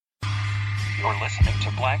You're listening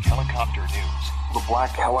to Black Helicopter News. The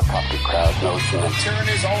Black Helicopter crowd knows that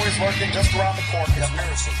tyranny is always lurking just around the corner.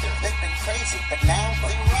 Conspiracy theories. They've been crazy, but now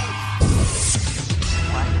they're right.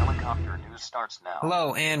 Black Helicopter News starts now.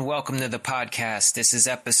 Hello and welcome to the podcast. This is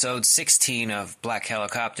episode 16 of Black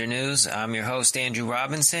Helicopter News. I'm your host, Andrew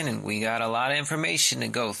Robinson, and we got a lot of information to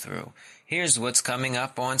go through. Here's what's coming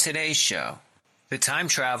up on today's show. The time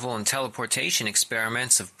travel and teleportation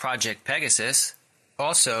experiments of Project Pegasus.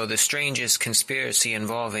 Also, the strangest conspiracy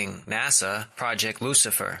involving NASA, Project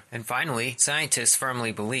Lucifer. And finally, scientists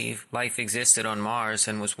firmly believe life existed on Mars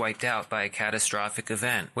and was wiped out by a catastrophic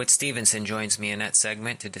event. Whit Stevenson joins me in that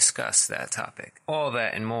segment to discuss that topic. All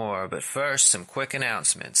that and more, but first, some quick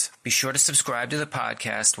announcements. Be sure to subscribe to the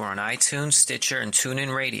podcast. We're on iTunes, Stitcher, and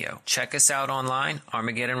TuneIn Radio. Check us out online,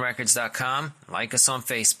 ArmageddonRecords.com. Like us on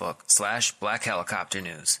Facebook, /Black Helicopter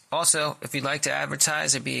News. Also, if you'd like to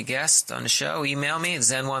advertise or be a guest on the show, email me at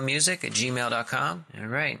zen1music@gmail.com. All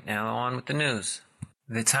right, now on with the news.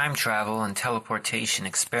 The time travel and teleportation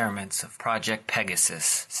experiments of Project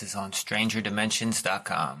Pegasus. This is on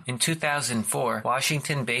StrangerDimensions.com. In 2004,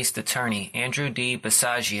 Washington-based attorney Andrew D.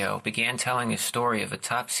 Basiago began telling a story of a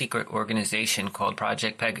top-secret organization called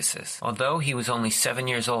Project Pegasus. Although he was only 7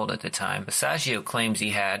 years old at the time, Basiago claims he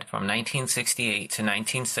had, from 1968 to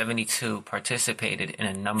 1972, participated in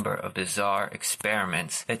a number of bizarre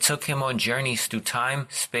experiments that took him on journeys through time,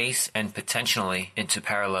 space, and potentially into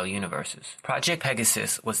parallel universes. Project Pegasus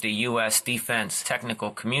was the U.S. defense technical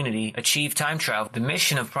community achieved time travel. The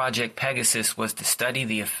mission of Project Pegasus was to study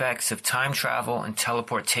the effects of time travel and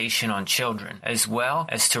teleportation on children, as well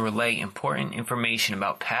as to relay important information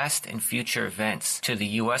about past and future events to the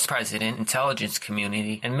U.S. president, intelligence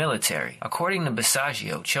community, and military. According to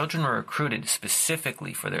Basiago, children were recruited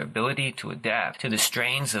specifically for their ability to adapt to the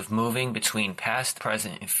strains of moving between past,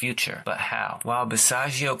 present, and future. But how? While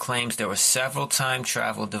Basiago claims there were several time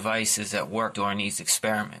travel devices at work during these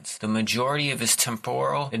experiments, the majority of his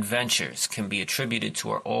temporal adventures can be attributed to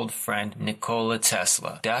our old friend Nikola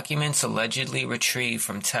Tesla. Documents allegedly retrieved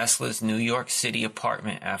from Tesla's New York City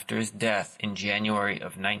apartment after his death in January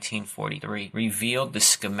of 1943 revealed the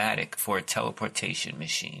schematic for a teleportation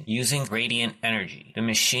machine. Using radiant energy, the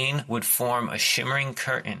machine would form a shimmering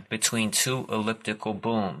curtain between two elliptical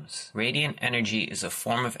booms. Radiant energy is a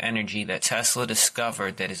form of energy that Tesla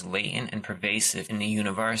discovered that is latent and pervasive in the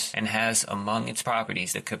universe and has among its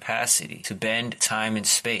properties the capacity to bend time and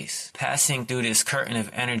space. Passing through this curtain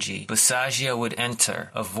of energy, Basiago would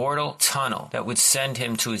enter a vortal tunnel that would send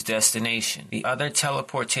him to his destination. The other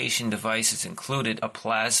teleportation devices included a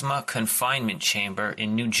plasma confinement chamber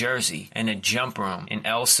in New Jersey and a jump room in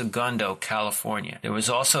El Segundo, California. There was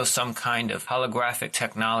also some kind of holographic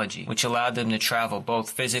technology which allowed them to travel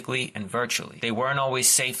both physically and virtually. They weren't always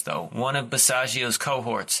safe though. One of Basiago's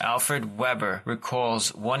cohorts, Alfred Weber,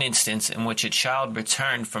 recalls one instance in which a child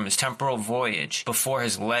returned from his temporal voyage before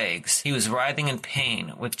his legs. He was writhing in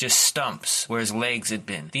pain with just stumps where his legs had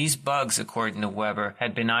been. These bugs, according to Weber,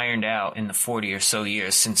 had been ironed out in the 40 or so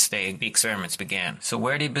years since the experiments began. So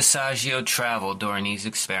where did Basiago travel during these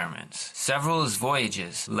experiments? Several of his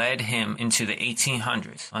voyages led him into the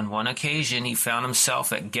 1800s. On one occasion, he found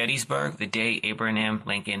himself at Gettysburg the day Abraham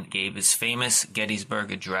Lincoln gave his famous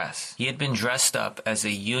Gettysburg Address. He had been dressed up as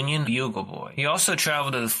a Union bugle boy. He also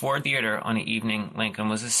traveled to the Ford Theater on the evening Lincoln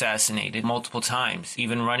was assassinated multiple times,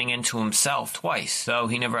 even running into himself twice, though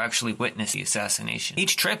he never actually witnessed the assassination.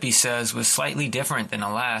 Each trip, he says, was slightly different than the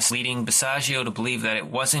last, leading Basiago to believe that it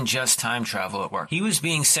wasn't just time travel at work. He was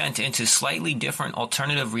being sent into slightly different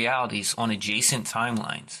alternative realities on adjacent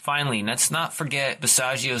timelines. Finally, let's not forget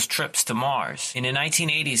Basiago's trips to Mars. In the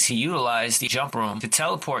 1980s, he utilized the jump room to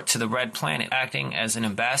teleport to the Red Planet, acting as an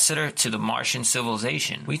ambassador to the Martian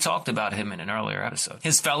civilization. We talked about him in an earlier episode.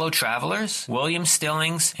 His fellow travelers, William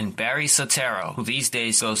Stillings and Barry Soetoro, who these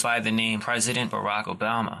days goes by the name President Barack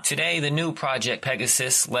Obama. Today, the new Project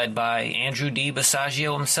Pegasus, led by Andrew D.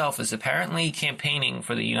 Basiago himself, is apparently campaigning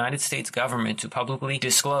for the United States government to publicly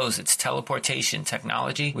disclose its teleportation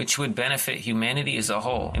technology, which would benefit humanity as a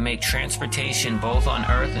whole and make transportation both on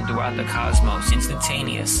Earth and throughout the cosmos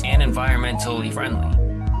instantaneous and environmentally friendly.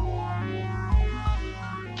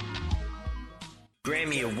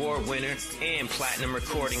 Grammy Award winner and platinum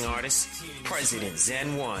recording artist, President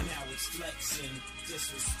Zen 1.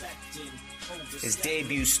 His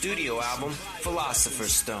debut studio album,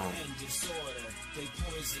 Philosopher's Stone,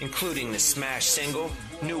 including the smash single,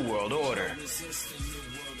 New World Order.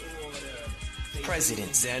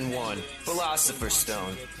 President Zen 1, Philosopher's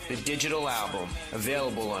Stone, the digital album,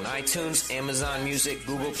 available on iTunes, Amazon Music,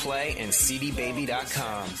 Google Play, and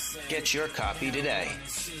cdbaby.com. Get your copy today.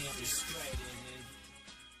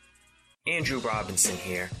 Andrew Robinson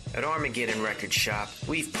here. At Armageddon Record Shop,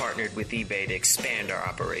 we've partnered with eBay to expand our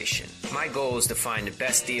operation. My goal is to find the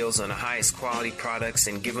best deals on the highest quality products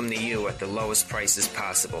and give them to you at the lowest prices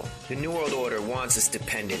possible. The New World Order wants us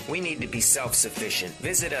dependent. We need to be self-sufficient.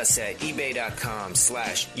 Visit us at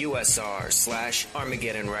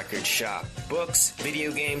ebay.com/USR/Armageddon Record Shop. Books,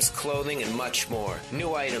 video games, clothing, and much more.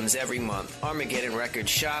 New items every month. Armageddon Record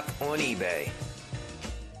Shop on eBay.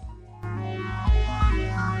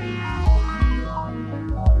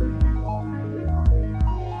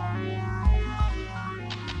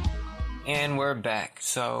 And we're back.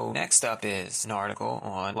 So next up is an article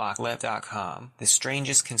on Blocklib.com, The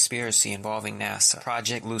Strangest Conspiracy Involving NASA,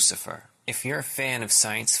 Project Lucifer. If you're a fan of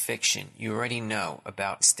science fiction, you already know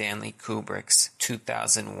about Stanley Kubrick's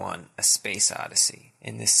 2001: A Space Odyssey.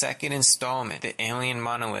 In the second installment, the alien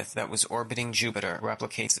monolith that was orbiting Jupiter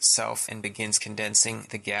replicates itself and begins condensing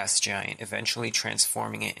the gas giant, eventually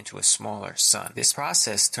transforming it into a smaller sun. This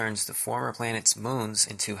process turns the former planet's moons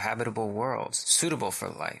into habitable worlds, suitable for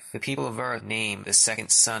life. The people of Earth name the second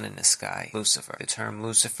sun in the sky Lucifer. The term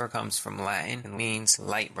Lucifer comes from Latin and means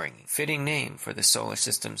light-bringing, fitting name for the solar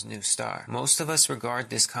system's new star. Most of us regard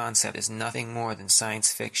this concept as nothing more than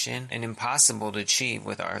science fiction and impossible to achieve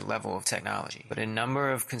with our level of technology. But a number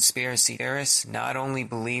of conspiracy theorists not only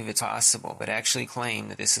believe it's possible, but actually claim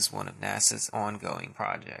that this is one of NASA's ongoing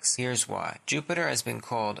projects. Here's why. Jupiter has been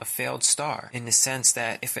called a failed star in the sense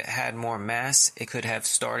that if it had more mass, it could have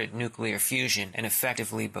started nuclear fusion and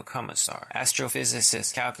effectively become a star.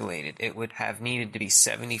 Astrophysicists calculated it would have needed to be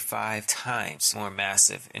 75 times more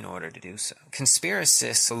massive in order to do so.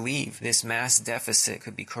 Conspiracists believe this mass deficit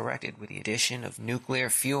could be corrected with the addition of nuclear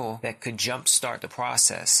fuel that could jumpstart the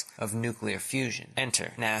process of nuclear fusion.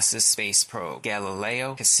 Enter NASA's space probe,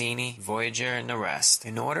 Galileo, Cassini, Voyager, and the rest.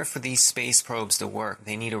 In order for these space probes to work,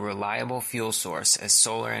 they need a reliable fuel source as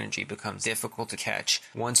solar energy becomes difficult to catch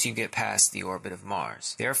once you get past the orbit of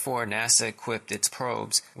Mars. Therefore, NASA equipped its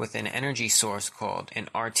probes with an energy source called an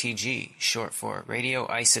RTG, short for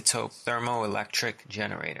radioisotope thermoelectric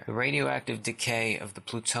generator. The radioactive decay of the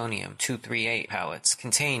plutonium-238 pellets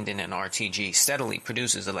contained in an RTG steadily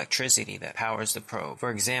produces electricity that powers the probe.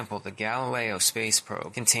 For example, the Galileo space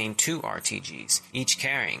probe contained 2 RTGs, each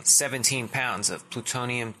carrying 17 pounds of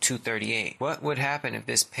plutonium-238. What would happen if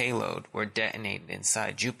this payload were detonated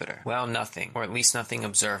inside Jupiter? Well, nothing, or at least nothing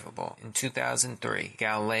observable. In 2003,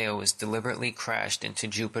 Galileo was deliberately crashed into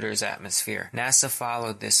Jupiter's atmosphere. NASA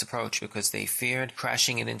followed this approach because they feared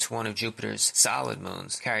crashing it into one of Jupiter's solid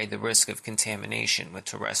moons carried the risk of contamination with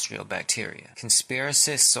terrestrial bacteria.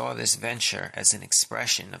 Conspiracists saw this venture as an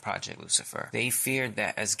expression of Project Lucifer. They feared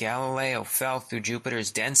that as Galileo fell through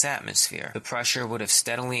Jupiter's dense atmosphere, the pressure would have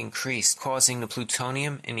steadily increased, causing the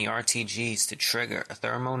plutonium in the RTGs to trigger a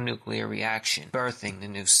thermonuclear reaction, birthing the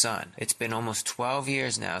new sun. It's been almost 12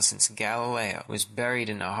 years now since Galileo was buried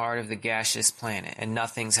in the heart of the gaseous planet, and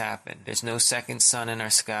nothing's happened. There's no second sun in our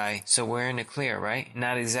sky, so we're in the clear, right?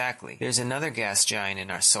 Not exactly. There's another gas giant in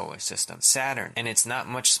our solar system, Saturn, and it's not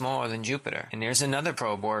much smaller than Jupiter. And there's another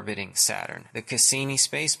probe orbiting Saturn, the Cassini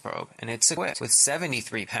space probe, and it's equipped with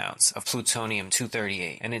 73 pounds of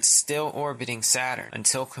plutonium-238, and it's still orbiting Saturn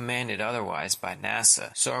until commanded otherwise by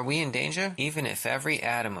NASA. So are we in danger? Even if every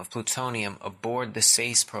atom of plutonium aboard the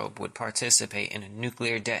space probe would participate in a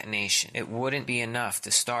nuclear detonation, it wouldn't be enough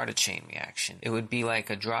to start a chain reaction. It would be like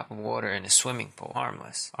a drop of water in a swimming pool,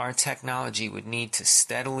 harmless. Our technology would need to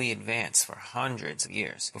steadily advance for hundreds of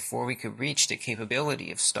years before we could reach the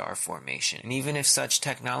capability of star formation. And even if such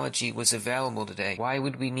technology was available today, why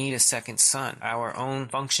would we need a second sun? Our own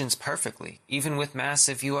functions perfectly, even with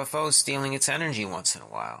massive UFOs stealing its energy once in a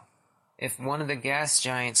while. If one of the gas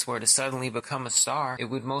giants were to suddenly become a star, it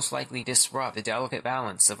would most likely disrupt the delicate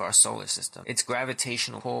balance of our solar system. Its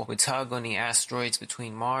gravitational pull would tug on the asteroids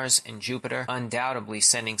between Mars and Jupiter, undoubtedly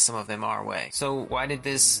sending some of them our way. So why did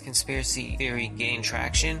this conspiracy theory gain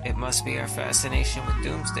traction? It must be our fascination with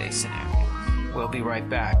doomsday scenarios. We'll be right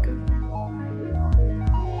back.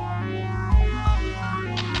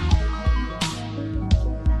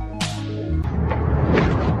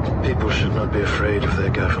 People should not be afraid of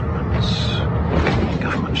their governments.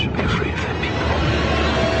 Governments should be afraid of their people.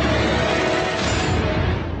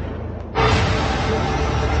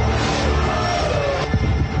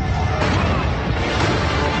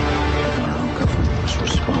 Our government was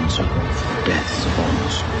responsible for the deaths of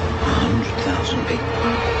almost 100,000 people.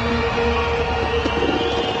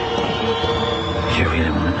 Do you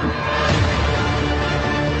really want to know?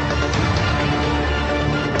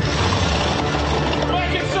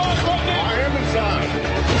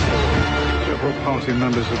 Several party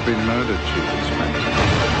members have been murdered, Chief Inspector.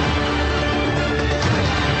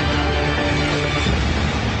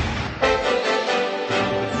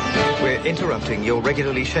 interrupting your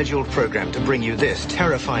regularly scheduled program to bring you this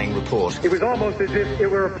terrifying report. It was almost as if it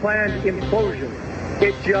were a planned implosion.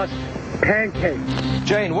 It just pancaked.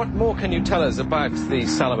 Jane, what more can you tell us about the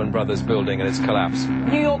Salomon Brothers building and its collapse?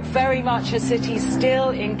 New York, very much a city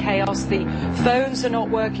still in chaos. The phones are not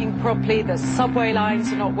working properly. The subway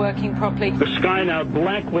lines are not working properly. The sky now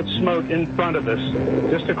black with smoke in front of us.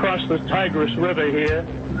 Just across the Tigris River here.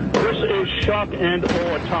 This is shock and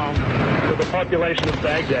awe, Tom, to the population of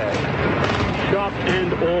Baghdad. Shock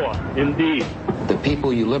and awe, indeed. The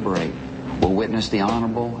people you liberate will witness the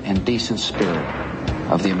honorable and decent spirit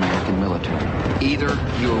of the American military. Either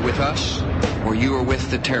you are with us or you are with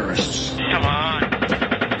the terrorists. Come on.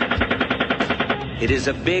 It is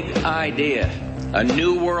a big idea, a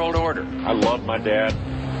new world order. I love my dad.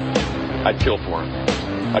 I'd kill for him.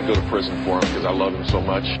 I'd go to prison for him because I love him so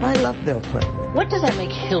much. I love Bill Clinton. What does that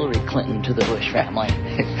make Hillary Clinton to the Bush family?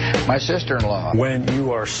 My sister-in-law. When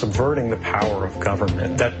you are subverting the power of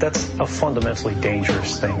government, that's a fundamentally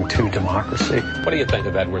dangerous thing to democracy. What do you think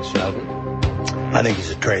of Edward Snowden? I think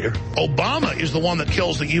he's a traitor. Obama is the one that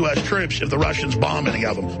kills the U.S. troops if the Russians bomb any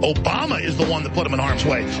of them. Obama is the one that put them in harm's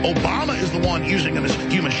way. Obama is the one using them as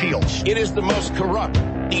human shields. It is the most corrupt,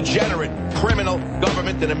 degenerate, criminal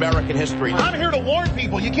government in American history. I'm here to warn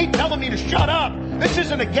people. You keep telling me to shut up. This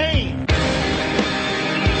isn't a game.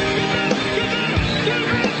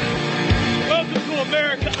 Welcome to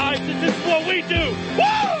America, ISIS. This is what we do.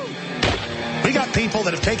 Woo! We got people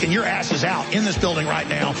that have taken your asses out in this building right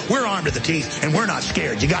now. We're armed to the teeth, and we're not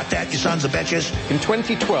scared. You got that, you sons of bitches? In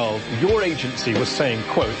 2012, your agency was saying,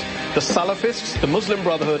 quote, the Salafists, the Muslim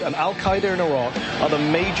Brotherhood, and Al-Qaeda in Iraq are the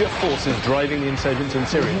major forces driving the insurgents in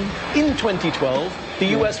Syria. In 2012, the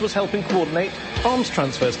US was helping coordinate arms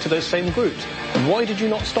transfers to those same groups. Why did you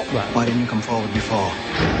not stop that? Why didn't you come forward before?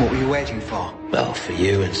 What were you waiting for? Well, for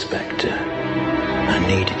you, Inspector. I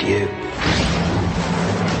needed you.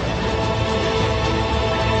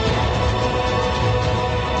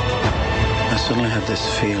 I suddenly had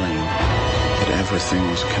this feeling that everything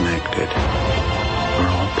was connected. We're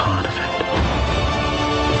all part of it.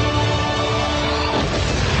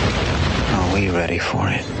 Are we ready for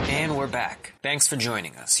it? And we're back. Thanks for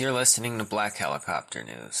joining us. You're listening to Black Helicopter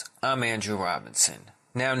News. I'm Andrew Robinson.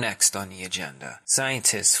 Now next on the agenda.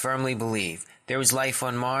 Scientists firmly believe there was life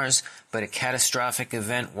on Mars, but a catastrophic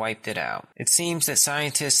event wiped it out. It seems that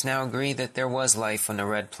scientists now agree that there was life on the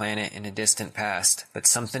red planet in a distant past, but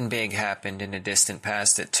something big happened in a distant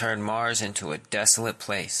past that turned Mars into a desolate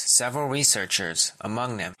place. Several researchers,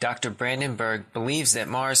 among them Dr. Brandon Berg, believes that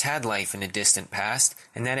Mars had life in a distant past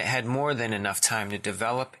and that it had more than enough time to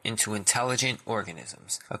develop into intelligent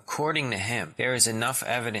organisms. According to him, there is enough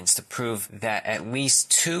evidence to prove that at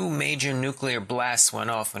least 2 major nuclear blasts went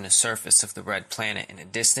off on the surface of the red planet in a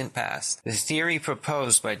distant past. The theory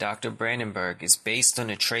proposed by Dr. Brandenburg is based on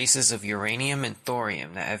the traces of uranium and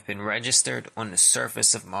thorium that have been registered on the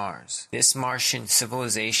surface of Mars. This Martian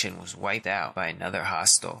civilization was wiped out by another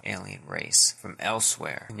hostile alien race from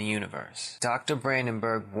elsewhere in the universe. Dr.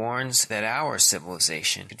 Brandenburg warns that our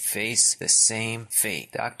civilization could face the same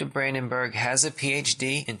fate. Dr. Brandenburg has a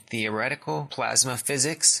PhD in theoretical plasma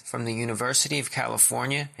physics from the University of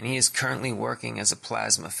California, and he is currently working as a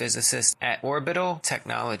plasma physicist at Orbital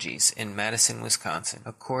Technologies in Madison, Wisconsin.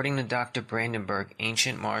 According to Dr. Brandenburg,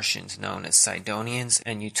 ancient Martians known as Sidonians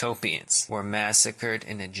and Utopians were massacred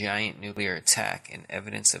in a giant nuclear attack, and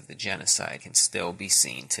evidence of the genocide can still be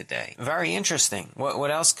seen today. Very interesting. What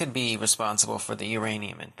else could be responsible for the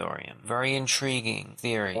uranium and thorium? Very intriguing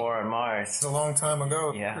theory. Or Mars. A long time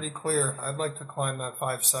ago. Yeah. Pretty clear. I'd like to climb that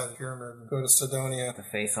 5-sided pyramid and go to Sidonia. The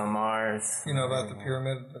face on Mars. You know about the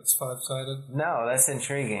pyramid that's 5-sided? No, that's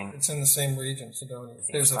intriguing. It's in the same region, Sidonia.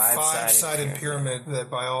 There's a 5-sided pyramid that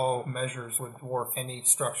by all measures would dwarf any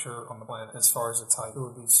structure on the planet as far as its height. It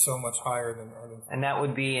would be so much higher than anything. And that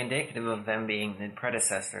would be indicative of them being the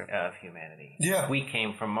predecessor of humanity. Yeah. We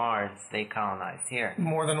came from Mars, they colonized here.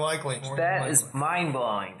 More than likely. That is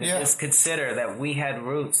mind-blowing to just consider that we had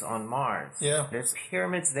roots on Mars. Yeah. There's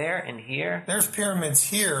pyramids there and here. There's pyramids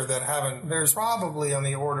here that haven't... There's probably on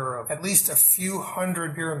the order of at least a few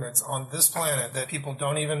hundred pyramids on this planet that people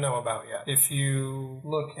don't even know about yet. If you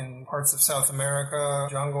look in parts of South America,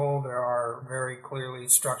 jungle, there are very clearly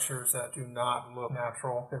structures that do not look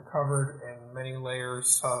natural. They're covered in many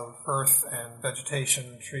layers of earth and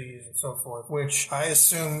vegetation, trees, and so forth, which I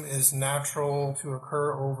assume is natural to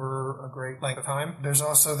occur over a great length of time. There's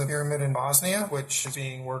also the pyramid in Bosnia, which is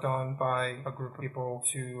being worked on by a group of people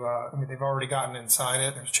to, they've already gotten inside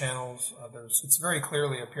it. There's channels. It's very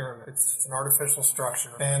clearly a pyramid. It's an artificial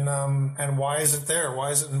structure. And why is it there?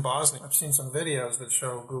 Why is it in Bosnia? I've seen some videos that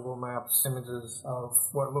show Google Maps images of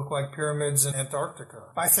what look like pyramids in Antarctica.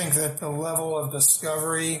 I think that the level of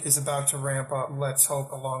discovery is about to ramp up, let's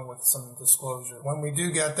hope, along with some disclosure. When we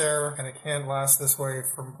do get there, and it can't last this way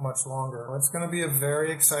for much longer, it's going to be a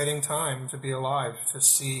very exciting time to be alive, to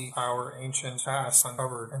see our ancient past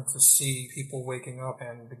uncovered, and to see people waking up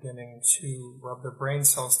and beginning to rub their brain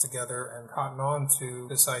cells together and cotton on to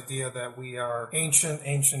this idea that we are ancient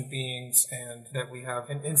beings and that we have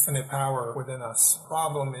an infinite power within us. The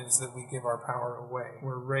problem is that we give our power away.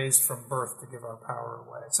 We're raised from birth to give our power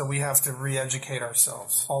away. So we have to re-educate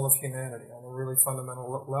ourselves, all of humanity, on a really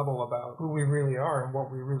fundamental level about who we really are and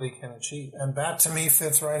what we really can achieve. And that, to me,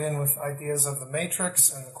 fits right in with ideas of the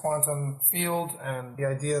Matrix and the quantum field and the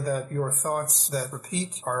idea that your thoughts that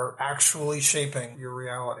repeat are actually shaping your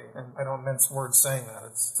reality. And I don't mince words saying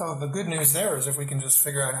that. So the good news there is if we can just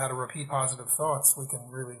figure out how to repeat positive thoughts, we can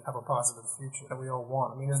really have a positive future that we all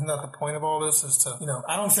want. I mean, isn't that the point of all this? Is to,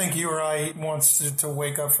 I don't think you or I wants to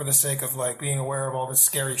wake up for the sake of like being aware of all this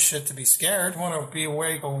scary shit to be scared. We want to be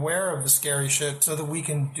aware of the scary shit so that we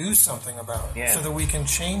can do something about it, so that we can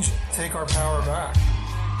change it, take our power back.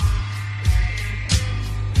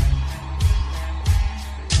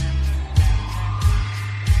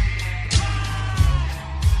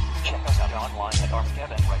 Check us out online at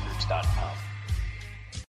ArmageddonRecords.com.